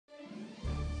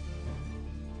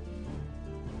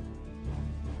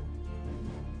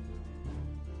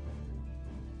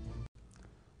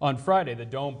On Friday, the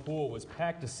Dome pool was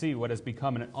packed to see what has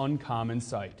become an uncommon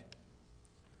sight.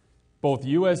 Both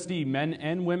USD men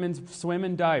and women's swim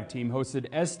and dive team hosted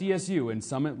SDSU in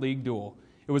Summit League Duel.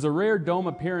 It was a rare Dome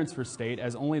appearance for state,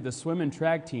 as only the swim and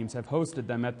track teams have hosted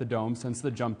them at the Dome since the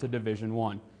jump to Division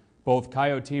I. Both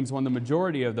Coyote teams won the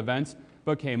majority of the events,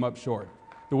 but came up short.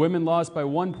 The women lost by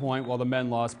 1 point, while the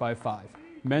men lost by 5.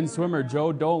 Men's swimmer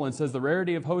Joe Dolan says the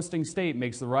rarity of hosting state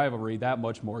makes the rivalry that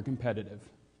much more competitive.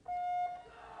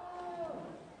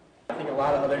 I think a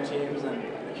lot of other teams and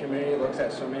the community looks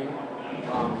at swimming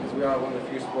because we are one of the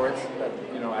few sports that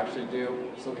actually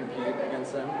do still compete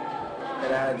against them.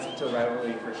 It adds to the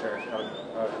rivalry for sure,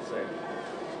 I would say.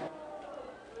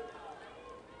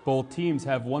 Both teams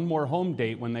have one more home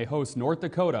date when they host North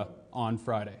Dakota on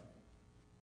Friday.